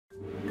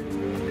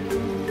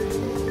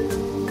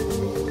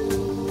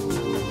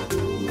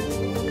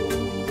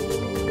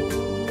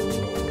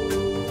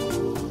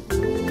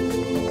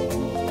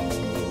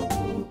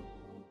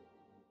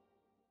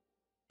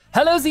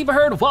Hello Zebra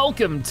Herd,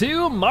 welcome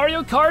to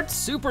Mario Kart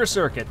Super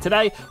Circuit.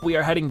 Today, we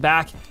are heading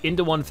back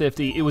into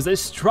 150. It was a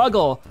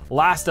struggle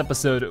last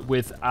episode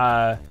with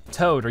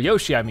Toad, or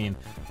Yoshi I mean.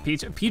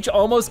 Peach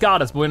almost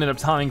got us, but we ended up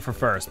tying for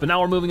first. But now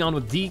we're moving on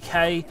with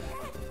DK,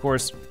 of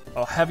course,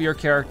 a heavier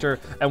character,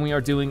 and we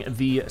are doing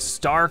the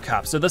Star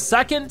Cup. So the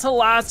second to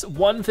last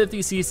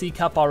 150cc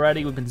cup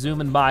already. We've been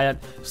zooming by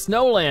it.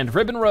 Snowland,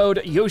 Ribbon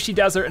Road, Yoshi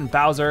Desert, and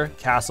Bowser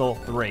Castle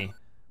 3.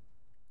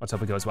 Let's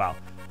hope it goes well.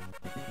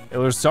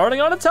 We're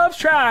starting on a tough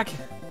track.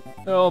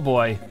 Oh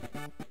boy.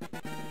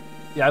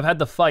 Yeah, I've had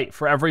the fight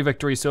for every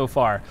victory so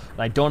far, and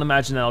I don't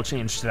imagine that'll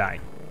change today.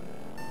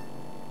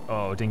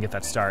 Oh, didn't get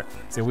that start.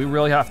 So we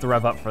really have to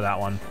rev up for that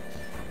one.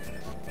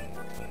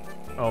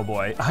 Oh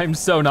boy, I'm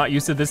so not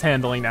used to this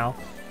handling now.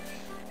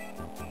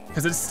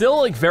 Because it's still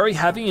like very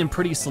heavy and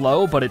pretty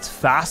slow, but it's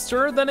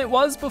faster than it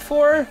was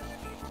before.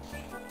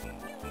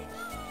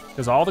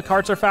 Because all the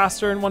karts are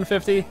faster in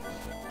 150.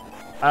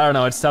 I don't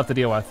know, it's tough to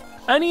deal with.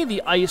 Any of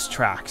the ice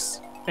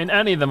tracks in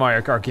any of the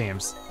Mario Kart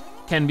games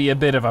can be a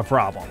bit of a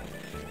problem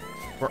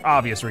for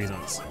obvious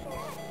reasons.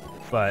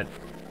 But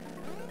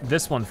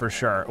this one for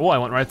sure. Oh, I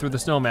went right through the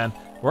snowman.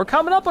 We're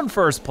coming up on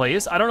first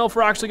place. I don't know if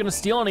we're actually gonna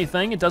steal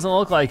anything. It doesn't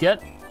look like it.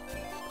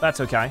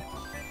 That's okay.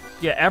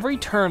 Yeah, every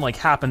turn like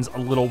happens a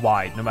little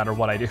wide no matter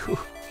what I do.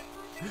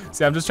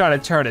 See, I'm just trying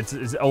to turn it.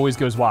 It always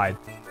goes wide.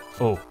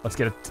 Oh, let's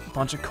get a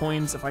bunch of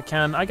coins if I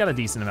can. I got a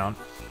decent amount.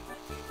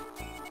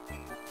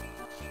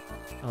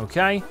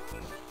 Okay.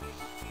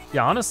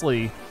 Yeah,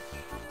 honestly,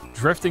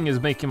 drifting is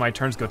making my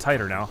turns go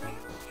tighter now.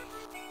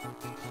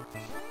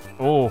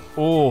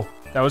 Oh,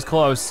 that was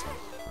close.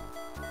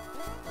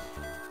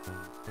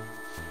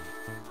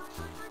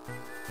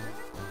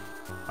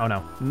 Oh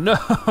no,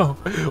 no,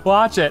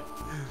 watch it.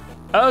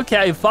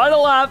 Okay,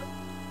 final lap.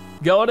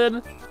 Going in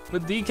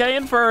with DK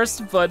in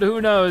first, but who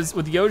knows,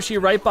 with Yoshi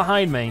right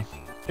behind me.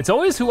 It's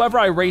always whoever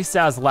I race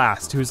as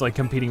last who's like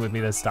competing with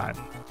me this time.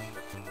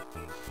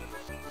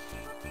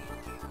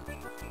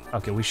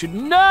 Okay, we should,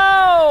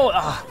 no!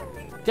 Ugh,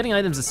 getting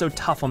items is so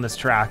tough on this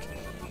track.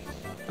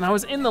 And I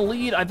was in the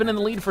lead, I've been in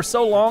the lead for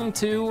so long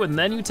too, and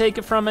then you take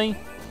it from me.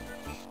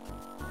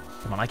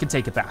 Come on, I can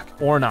take it back,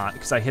 or not,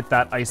 because I hit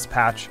that ice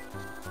patch.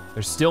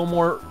 There's still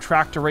more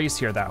track to race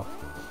here though.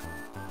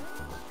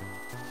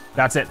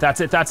 That's it,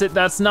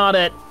 that's not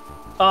it.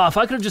 If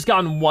I could have just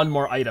gotten one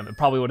more item, it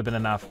probably would have been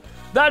enough.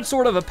 That's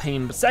sort of a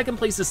pain, but second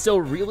place is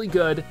still really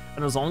good,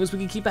 and as long as we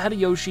can keep ahead of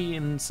Yoshi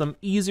in some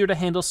easier to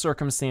handle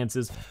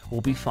circumstances, we'll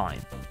be fine.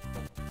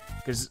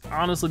 Because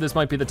honestly, this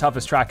might be the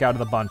toughest track out of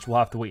the bunch. We'll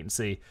have to wait and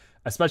see,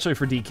 especially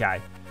for DK.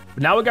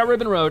 But now we got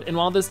Ribbon Road, and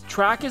while this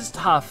track is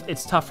tough,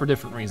 it's tough for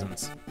different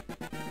reasons.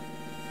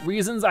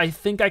 Reasons I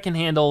think I can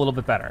handle a little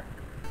bit better.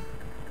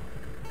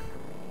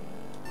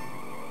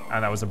 Oh,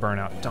 that was a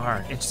burnout,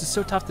 darn. It's just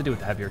so tough to do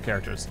with the heavier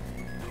characters.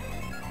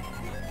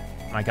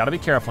 I gotta be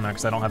careful now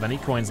because I don't have any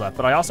coins left,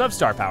 but I also have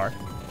star power.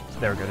 So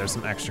there we go, there's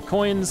some extra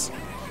coins.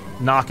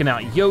 Knocking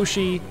out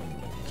Yoshi.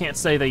 Can't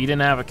say that you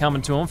didn't have it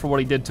coming to him for what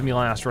he did to me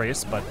last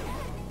race, but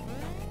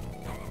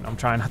I'm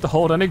trying not to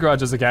hold any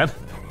grudges again.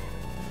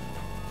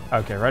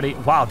 Okay, ready?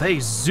 Wow,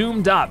 they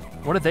zoomed up.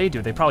 What did they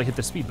do? They probably hit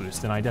the speed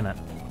boost and I didn't.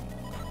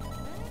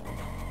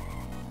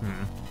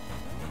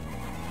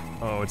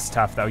 Oh, it's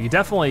tough though. You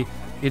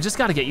just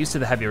gotta get used to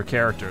the heavier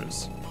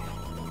characters.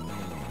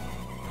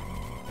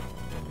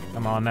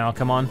 Come on now,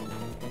 come on.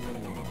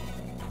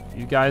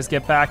 You guys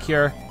get back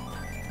here.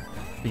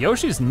 The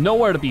Yoshi's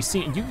nowhere to be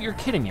seen. You're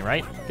kidding me,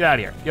 right? Get out of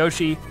here.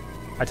 Yoshi,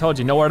 I told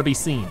you, nowhere to be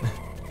seen.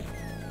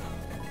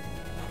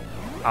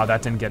 Oh,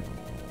 that didn't get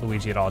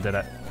Luigi at all, did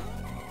it?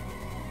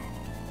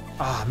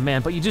 Oh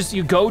man, but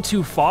you go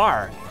too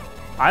far.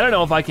 I don't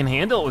know if I can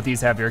handle it with these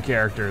heavier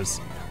characters.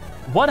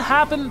 What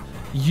happened?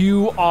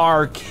 You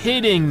are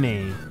kidding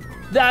me.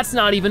 That's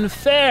not even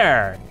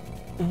fair.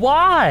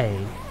 Why?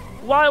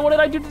 Why, what did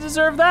I do to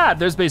deserve that?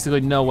 There's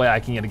basically no way I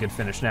can get a good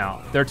finish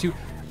now.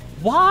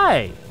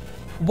 Why?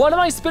 What am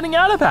I spinning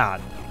out about?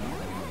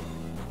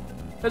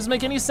 That doesn't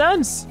make any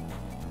sense.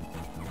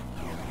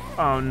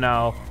 Oh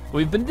no.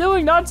 We've been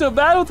doing not so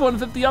bad with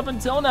 150 up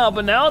until now,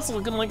 but now it's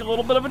looking like a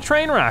little bit of a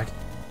train wreck.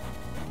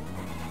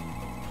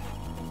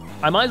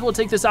 I might as well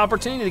take this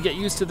opportunity to get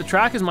used to the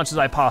track as much as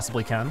I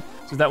possibly can,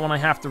 so that when I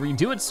have to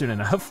redo it soon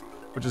enough,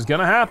 which is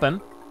gonna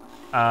happen,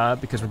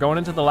 because we're going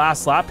into the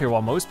last lap here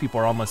while most people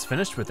are almost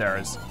finished with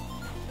theirs.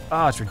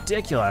 Oh, it's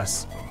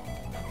ridiculous.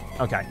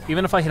 Okay,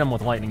 even if I hit them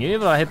with lightning,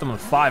 even if I hit them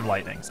with 5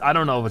 lightnings, I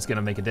don't know if it's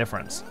gonna make a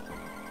difference.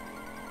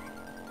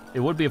 It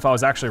would be if I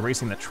was actually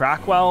racing the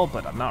track well,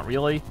 but I'm not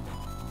really.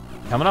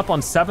 Coming up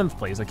on 7th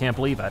place, I can't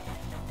believe it.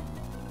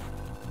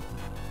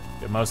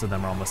 Yeah, most of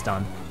them are almost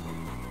done.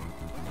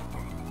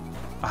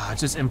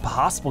 It's just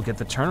impossible to get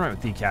the turn right with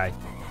DK.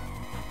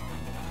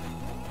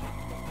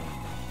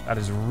 That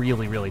is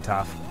really, really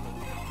tough.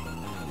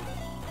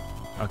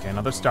 Okay,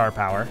 another star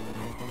power.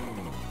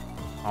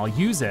 I'll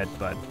use it,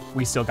 but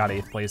we still got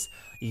 8th place.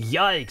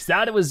 Yikes,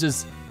 that was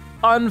just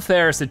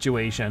unfair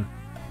situation.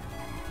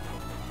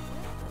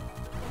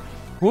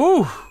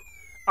 Woo!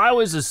 I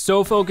was just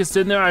so focused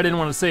in there, I didn't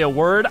want to say a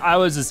word. I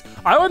went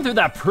through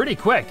that pretty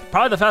quick.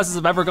 Probably the fastest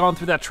I've ever gone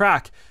through that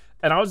track.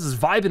 And I was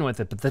just vibing with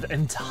it, but the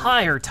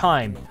entire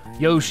time,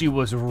 Yoshi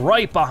was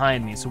right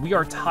behind me. So we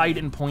are tied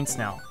in points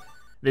now.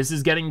 This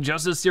is getting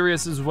just as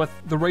serious as what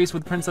the race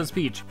with Princess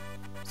Peach.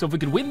 So if we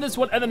could win this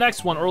one and the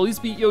next one, or at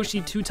least beat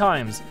Yoshi 2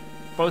 times,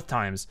 both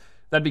times,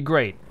 that'd be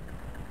great.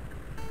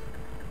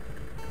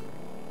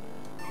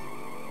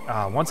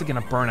 Once again,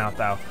 a burnout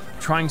though.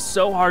 Trying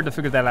so hard to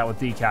figure that out with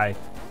DK.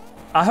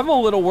 I'm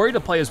a little worried to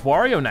play as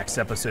Wario next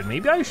episode.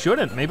 Maybe I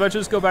shouldn't. Maybe I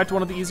should just go back to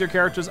one of the easier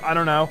characters. I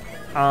don't know.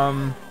 I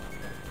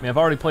mean, I've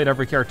already played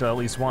every character at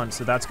least once,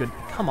 so that's good.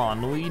 Come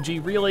on,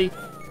 Luigi, really?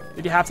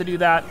 Did you have to do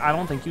that? I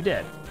don't think you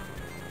did.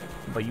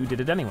 But you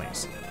did it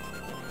anyways.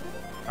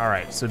 All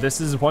right, so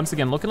this is once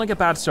again looking like a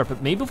bad start,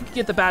 but maybe if we could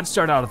get the bad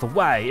start out of the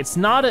way, it's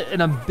not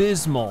an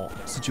abysmal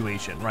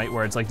situation, right?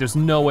 Where it's like, there's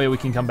no way we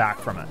can come back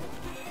from it.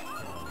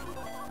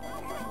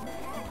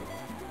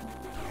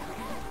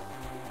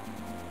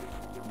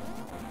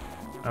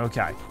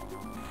 Okay.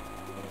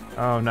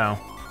 Oh no.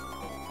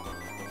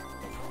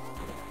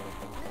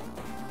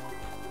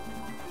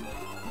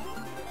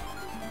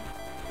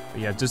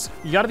 But yeah, just,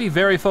 you gotta be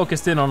very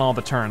focused in on all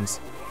the turns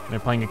when you're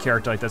playing a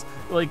character like this.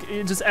 Like,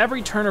 just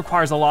every turn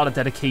requires a lot of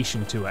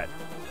dedication to it.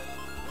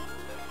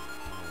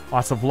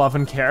 Lots of love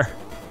and care.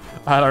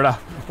 I don't know,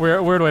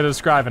 weird way of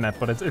describing it,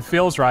 but it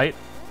feels right.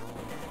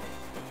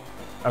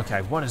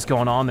 Okay, what is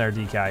going on there,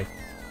 DK?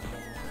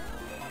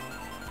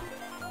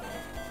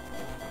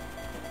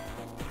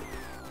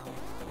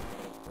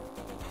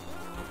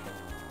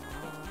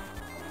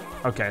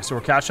 Okay, so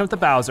we're catching up to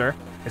Bowser.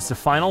 It's the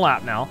final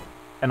lap now,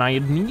 and I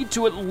need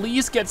to at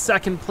least get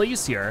second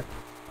place here.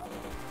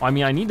 Well, I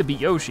mean, I need to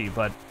beat Yoshi,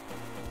 but,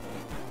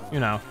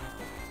 you know.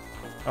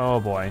 Oh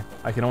boy,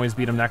 I can always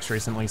beat him next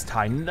race and at least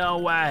tie. No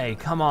way,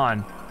 come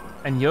on.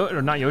 And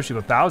or not Yoshi,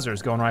 but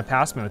Bowser's going right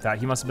past me with that.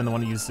 He must have been the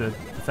one who used the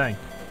thing.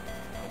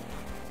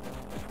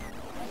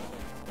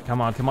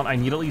 Come on, I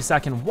need at least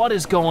second. What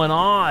is going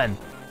on?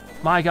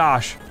 My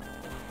gosh.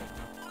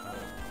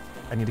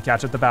 I need to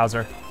catch up to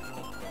Bowser.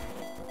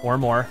 Or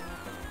more.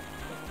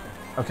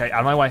 Okay,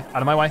 out of my way,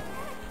 out of my way.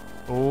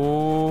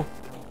 Oh.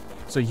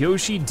 So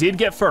Yoshi did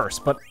get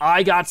first, but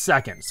I got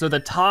second. So the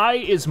tie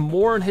is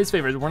more in his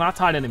favor. We're not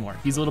tied anymore.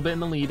 He's a little bit in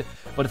the lead,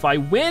 but if I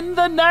win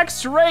the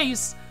next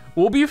race,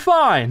 we'll be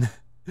fine.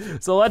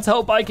 So let's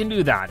hope I can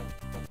do that.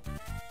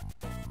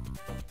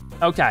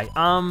 Okay,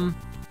 I'm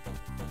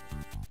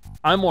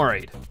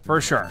worried,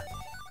 for sure.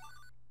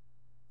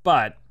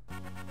 But,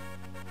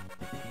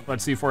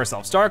 let's see for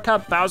ourselves. Star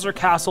Cup, Bowser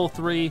Castle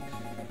 3.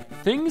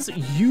 Things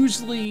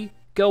usually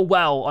go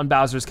well on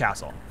Bowser's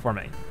Castle for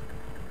me.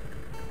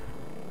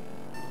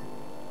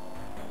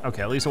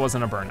 Okay, at least it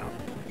wasn't a burnout.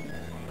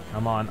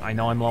 Come on, I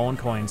know I'm low on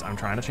coins. I'm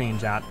trying to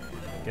change that.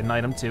 Get an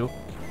item too.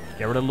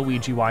 Get rid of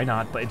Luigi, why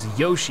not? But it's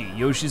Yoshi.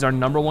 Yoshi's our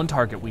 #1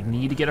 target. We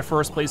need to get a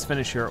first place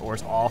finish here or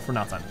it's all for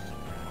nothing.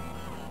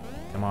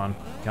 Come on,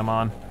 come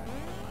on.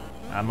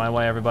 Out of my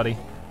way, everybody.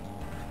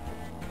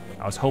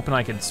 I was hoping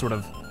I could sort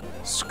of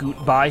scoot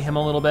by him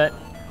a little bit.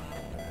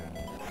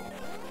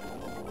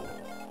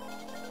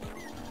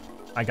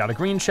 I got a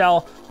green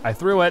shell, I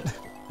threw it.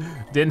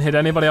 Didn't hit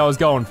anybody I was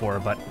going for,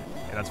 but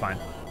yeah, that's fine.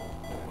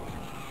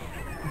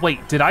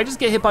 Wait, did I just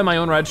get hit by my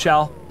own red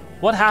shell?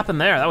 What happened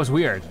there? That was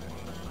weird.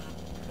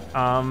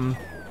 Oh,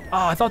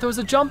 I thought there was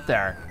a jump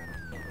there.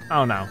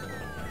 Oh no,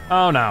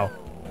 oh no.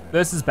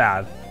 This is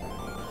bad.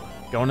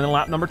 Going into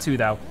lap #2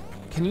 though.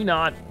 Can you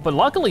not? But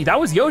luckily that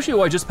was Yoshi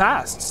who I just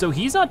passed, so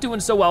he's not doing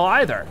so well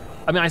either.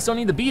 I mean, I still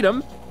need to beat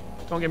him,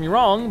 don't get me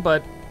wrong,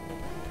 but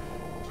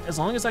as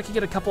long as I can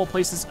get a couple of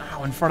places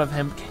in front of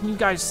him, can you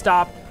guys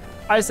stop?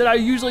 I said I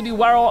usually do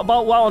well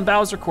on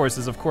Bowser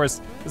courses. Of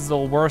course, this is the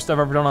worst I've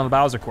ever done on a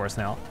Bowser course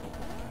now.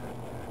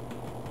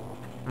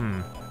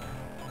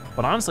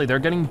 But honestly, they're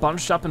getting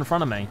bunched up in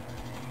front of me.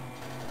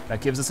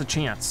 That gives us a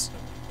chance.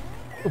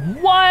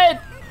 What?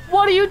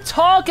 What are you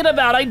talking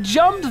about? I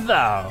jumped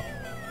though.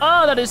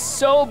 Oh, that is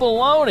so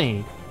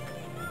baloney.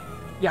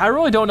 Yeah, I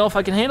really don't know if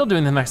I can handle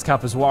doing the next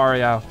cup as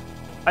Wario.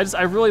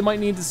 I really might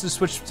need to just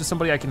switch to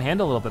somebody I can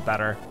handle a little bit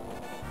better.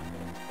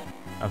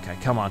 Okay,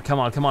 come on, come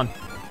on, come on.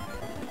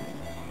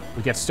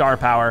 We get star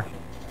power.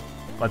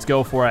 Let's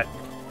go for it.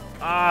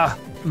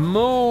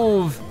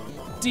 Move.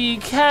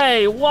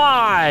 DK,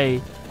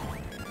 why?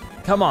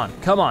 Come on,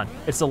 come on.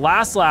 It's the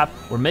last lap.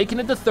 We're making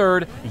it to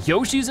third.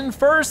 Yoshi's in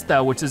first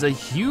though, which is a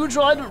huge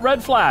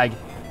red flag.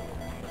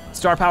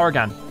 Star power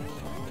again.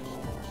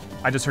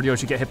 I just heard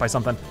Yoshi get hit by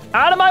something.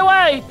 Out of my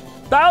way!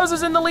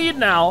 Bowser's in the lead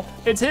now.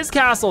 It's his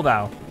castle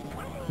though.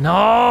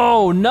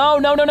 No, no,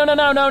 no, no, no, no,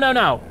 no, no, no,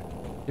 no.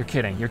 You're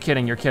kidding, you're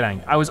kidding, you're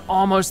kidding. I was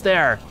almost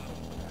there.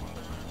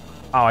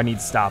 Oh, I need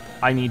to stop,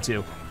 I need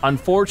to.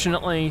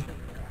 Unfortunately,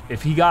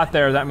 if he got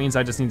there, that means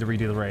I just need to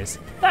redo the race.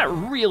 That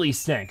really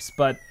stinks,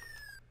 but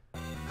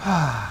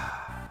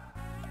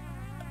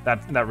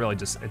that really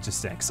just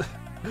stinks.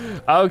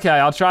 Okay,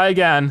 I'll try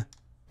again.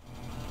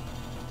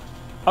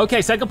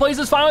 Okay, second place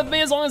is fine with me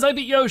as long as I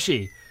beat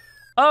Yoshi.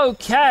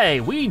 Okay,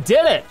 we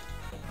did it.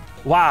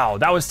 Wow,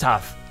 that was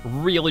tough.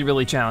 really,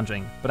 really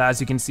challenging. But as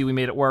you can see, we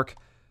made it work.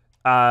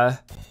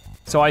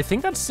 So I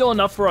think that's still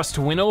enough for us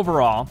to win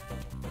overall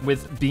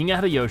with being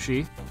ahead of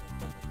Yoshi.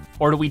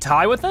 Or do we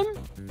tie with him?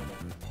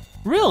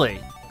 Really?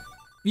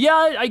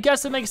 Yeah, I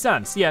guess it makes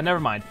sense. Yeah, never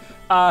mind.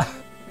 All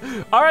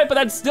right, but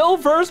that's still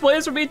first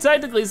place for me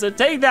technically, so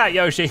take that,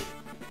 Yoshi.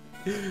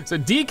 So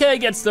DK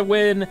gets the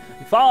win,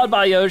 followed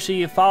by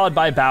Yoshi, followed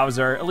by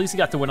Bowser. At least he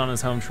got to win on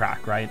his home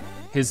track, right?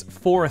 His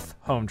fourth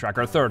home track,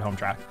 or third home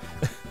track.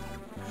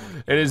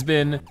 It has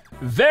been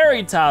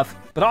very tough,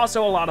 but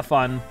also a lot of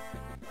fun.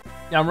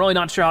 Yeah, I'm really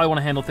not sure how I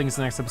wanna handle things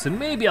in the next episode.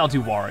 Maybe I'll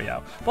do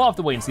Wario. We'll have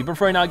to wait and see. But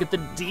for right now, I get the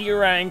D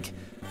rank,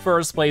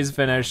 first place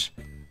finish.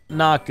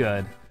 Not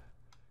good.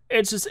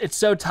 It's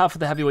so tough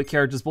with the heavyweight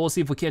characters, but we'll see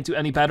if we can't do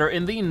any better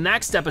in the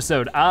next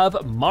episode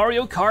of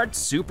Mario Kart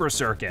Super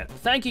Circuit.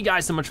 Thank you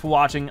guys so much for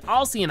watching.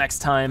 I'll see you next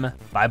time.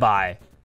 Bye-bye.